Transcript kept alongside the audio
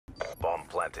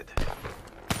planted.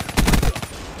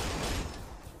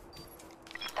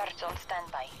 Turrets on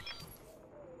standby.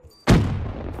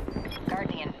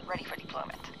 Guardian ready for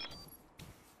deployment.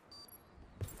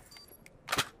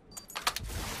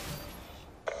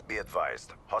 Be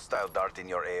advised, hostile dart in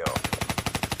your AO.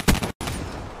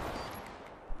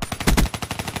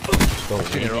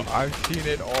 I've seen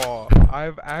it all.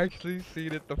 I've actually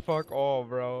seen it the fuck all,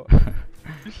 bro.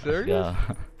 You serious? Yeah.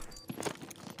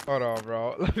 Hold on,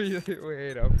 bro. Let me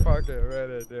wait a fucking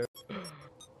minute, dude.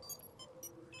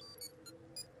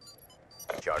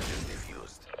 Charges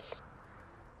defused.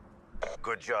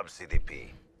 Good job,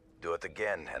 CDP. Do it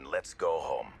again and let's go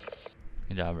home.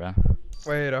 Good job, bro.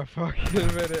 Wait a fucking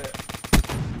minute.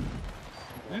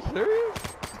 You serious?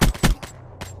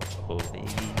 Oh, baby.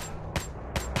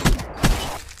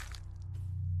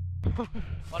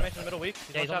 Automation in the middle weak.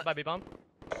 He's shot by B-bomb.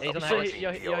 Yeah, he's on the He's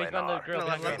house. behind the grill.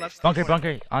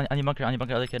 Bunker. On your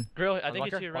bunker, other kid. Grill, I think Bunker?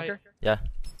 he's to your right. Bunker? Yeah.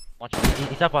 Watch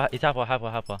He's half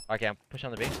wall. Okay, I'm pushing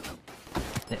on the base.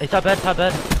 It's top bed.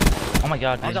 Oh my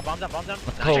god, Bombs dude. down, bombs down.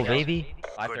 Let's go, baby.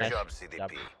 Good job,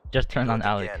 CDP. Just turn Do on it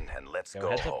Alex. again and let's Yo, go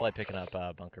heads up home. play picking up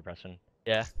bunker Preston.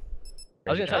 Yeah. I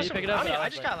was gonna tell you to pick it up. I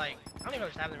just got like, I don't even know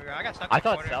what's happening here. I got stuck in I the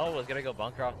thought corner. Cell was gonna go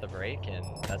bunker off the break, and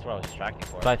that's what I was distracting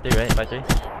for. 5-3, right?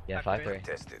 5-3. Yeah, 5-3.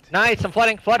 Tested. Nice, I'm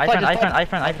flooding. Flood. I front. On your mid.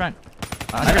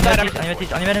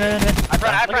 I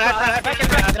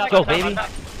front. Go, baby.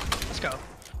 Let's go.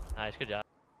 Nice, good job.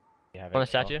 You have On it, the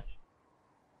statue.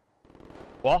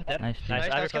 Wall, dead. Nice. Nice.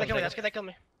 That's good, that killed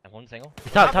me. And one single.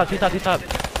 He's top.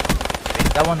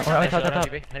 That one, top.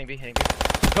 Heading B.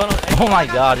 Oh my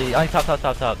god, dude. Only top.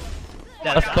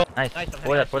 Let's go. Nice. Nice,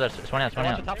 For that. It's 20 out.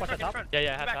 Watch out top.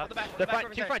 Yeah, half top. They're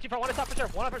front, two front, one on top for sure.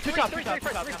 One on three front, three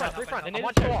front. And I'm then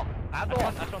watching the wall. I have the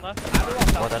wall. Last one left. I have the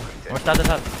wall. Well done. We're started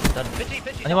top. Done.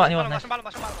 Pitchy. Anyone, nice. Bottom.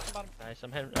 Nice,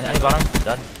 I'm hitting. Any bottom?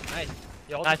 Done. Nice.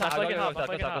 Yo, hold Nice, the top.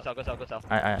 I'm Go south.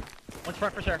 Alright. One's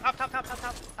front for sure. Top. Top,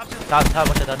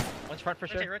 what's that done? One's front for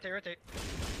sure. Rotate.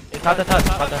 Top. No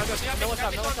one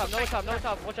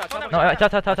top. Watch out.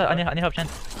 No, top. I need help, Chen.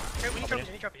 We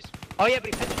need trophies. Oh yeah, but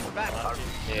he pitched from back.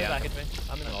 Yeah. Back at me.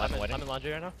 I'm Waiting. in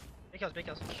laundry right now. Big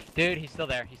kills. Dude, he's still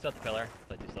there. He's still at the pillar.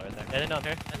 He's still right there. Yeah, then down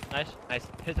here. Nice. Nice.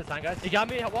 Hit the sign, guys. He got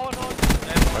me. Wall and all.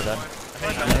 Well done.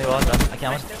 Well done. I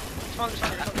can't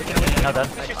win. Not done.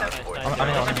 I'm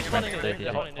in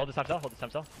Yeah, hold this time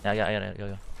cell. Yeah, I got it.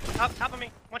 Go. Top of me.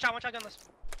 One shot gunless.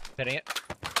 Hitting it.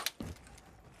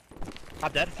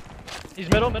 Top dead. He's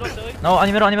middle, silly. No, on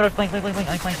your middle, flank. Nice.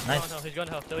 No, he's going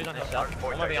to help. Silly's on help. Hardpoint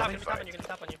One more identified. You're gonna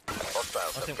tap on you.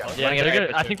 Hostiles have got Yeah, Running they're it,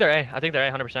 good. I think they're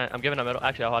A. 100%. I'm giving them middle.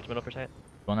 Actually, I'll watch middle for a second.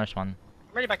 One nice one.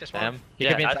 I'm ready back to spawn. He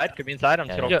Yeah, could be inside. I'm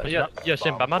just gonna push it up. Yo,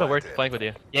 Simp, I'm out of work flank with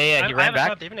you. Yeah, he I ran haven't back.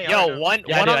 swapped even Yo, yet. one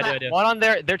I do. on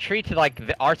their tree to like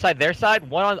our side, their side.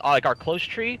 One on like our close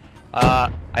tree.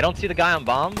 I don't see the guy on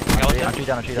bomb. I'm tree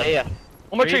down. Yeah.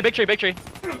 One more tree, big tree.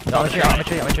 No, I'm a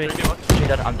tree. Tree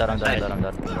dead. I'm dead.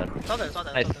 It's all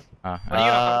dead. Nice. What are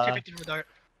you Uh, got? 250 from the dart.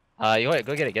 You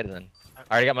go get it then.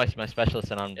 I already got my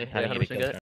specialist and I'm Yeah, having 100% get it.